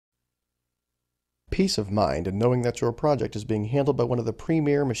Peace of mind in knowing that your project is being handled by one of the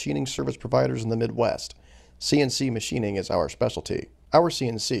premier machining service providers in the Midwest. CNC machining is our specialty. Our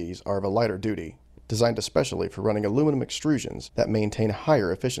CNCs are of a lighter duty, designed especially for running aluminum extrusions that maintain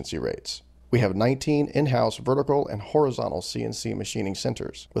higher efficiency rates. We have 19 in-house vertical and horizontal CNC machining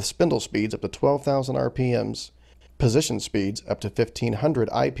centers, with spindle speeds up to 12,000 RPMs, position speeds up to 1,500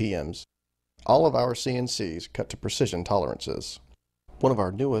 IPMs. All of our CNCs cut to precision tolerances. One of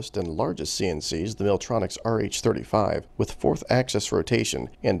our newest and largest CNCs, the Miltronics RH35, with 4th axis rotation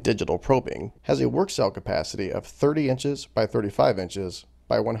and digital probing, has a work cell capacity of 30 inches by 35 inches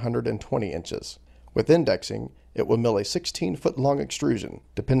by 120 inches. With indexing, it will mill a 16-foot long extrusion,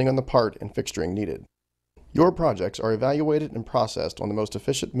 depending on the part and fixturing needed. Your projects are evaluated and processed on the most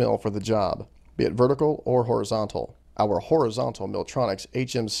efficient mill for the job, be it vertical or horizontal. Our horizontal Miltronics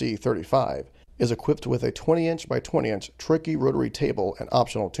HMC35 is equipped with a 20-inch by 20-inch Trochee rotary table and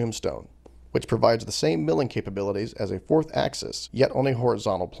optional tombstone, which provides the same milling capabilities as a 4th axis, yet on a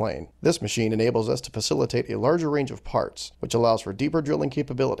horizontal plane. This machine enables us to facilitate a larger range of parts, which allows for deeper drilling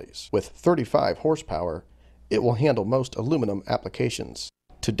capabilities. With 35 horsepower, it will handle most aluminum applications.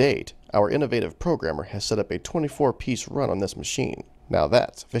 To date, our innovative programmer has set up a 24-piece run on this machine. Now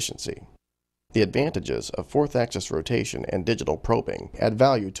that's efficiency. The advantages of 4th axis rotation and digital probing add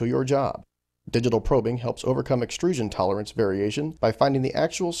value to your job. Digital probing helps overcome extrusion tolerance variation by finding the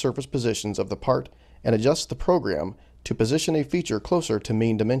actual surface positions of the part and adjusts the program to position a feature closer to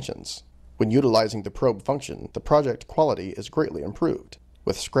mean dimensions. When utilizing the probe function, the project quality is greatly improved,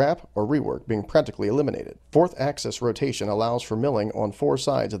 with scrap or rework being practically eliminated. 4th axis rotation allows for milling on 4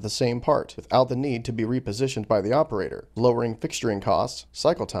 sides of the same part without the need to be repositioned by the operator, lowering fixturing costs,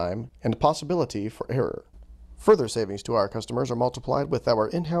 cycle time, and possibility for error. Further savings to our customers are multiplied with our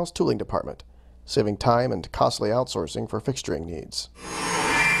in-house tooling department, saving time and costly outsourcing for fixturing needs.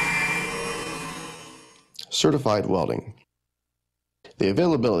 Certified welding. The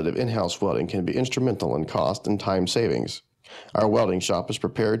availability of in-house welding can be instrumental in cost and time savings. Our welding shop is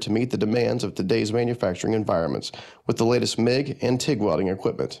prepared to meet the demands of today's manufacturing environments with the latest MIG and TIG welding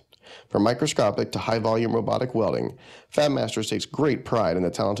equipment. From microscopic to high-volume robotic welding, FabMasters takes great pride in the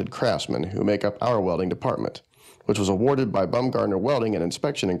talented craftsmen who make up our welding department, which was awarded by Baumgartner Welding and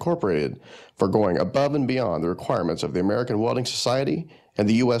Inspection Incorporated for going above and beyond the requirements of the American Welding Society and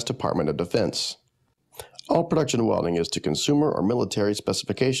the U.S. Department of Defense. All production welding is to consumer or military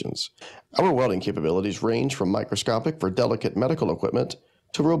specifications. Our welding capabilities range from microscopic for delicate medical equipment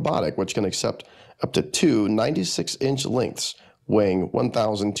to robotic, which can accept up to 2 96-inch lengths weighing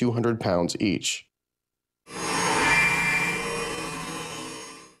 1,200 pounds each.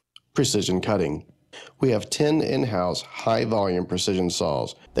 Precision cutting. We have 10 in-house high-volume precision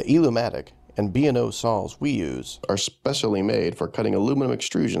saws. The Elumatic and B&O saws we use are specially made for cutting aluminum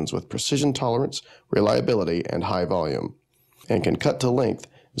extrusions with precision tolerance, reliability, and high volume, and can cut to length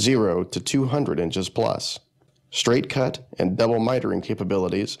 0 to 200 inches plus. Straight cut and double mitering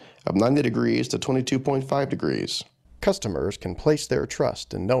capabilities of 90 degrees to 22.5 degrees. Customers can place their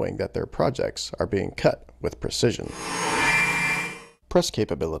trust in knowing that their projects are being cut with precision. Press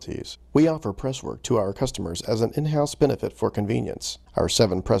capabilities. We offer press work to our customers as an in-house benefit for convenience. Our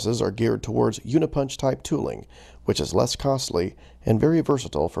 7 presses are geared towards unipunch type tooling, which is less costly and very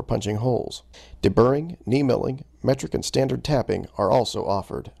versatile for punching holes. Deburring, knee milling, metric and standard tapping are also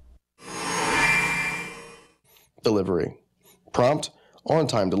offered. Delivery. Prompt,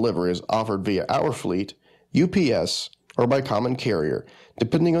 on-time delivery is offered via our fleet, UPS, or by common carrier,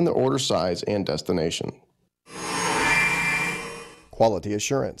 depending on the order size and destination. Quality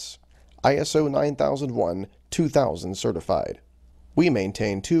assurance. ISO 9001-2000 certified. We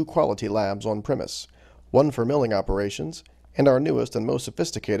maintain 2 quality labs on premise, one for milling operations and our newest and most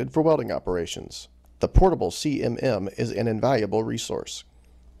sophisticated for welding operations. The portable CMM is an invaluable resource,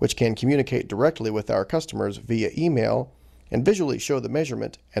 which can communicate directly with our customers via email and visually show the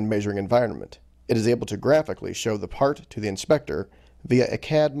measurement and measuring environment. It is able to graphically show the part to the inspector via a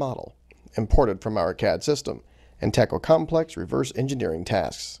CAD model imported from our CAD system and tackle complex reverse engineering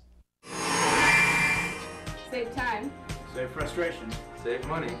tasks. Save time. Save frustration. Save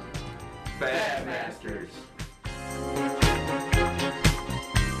money. FabMasters.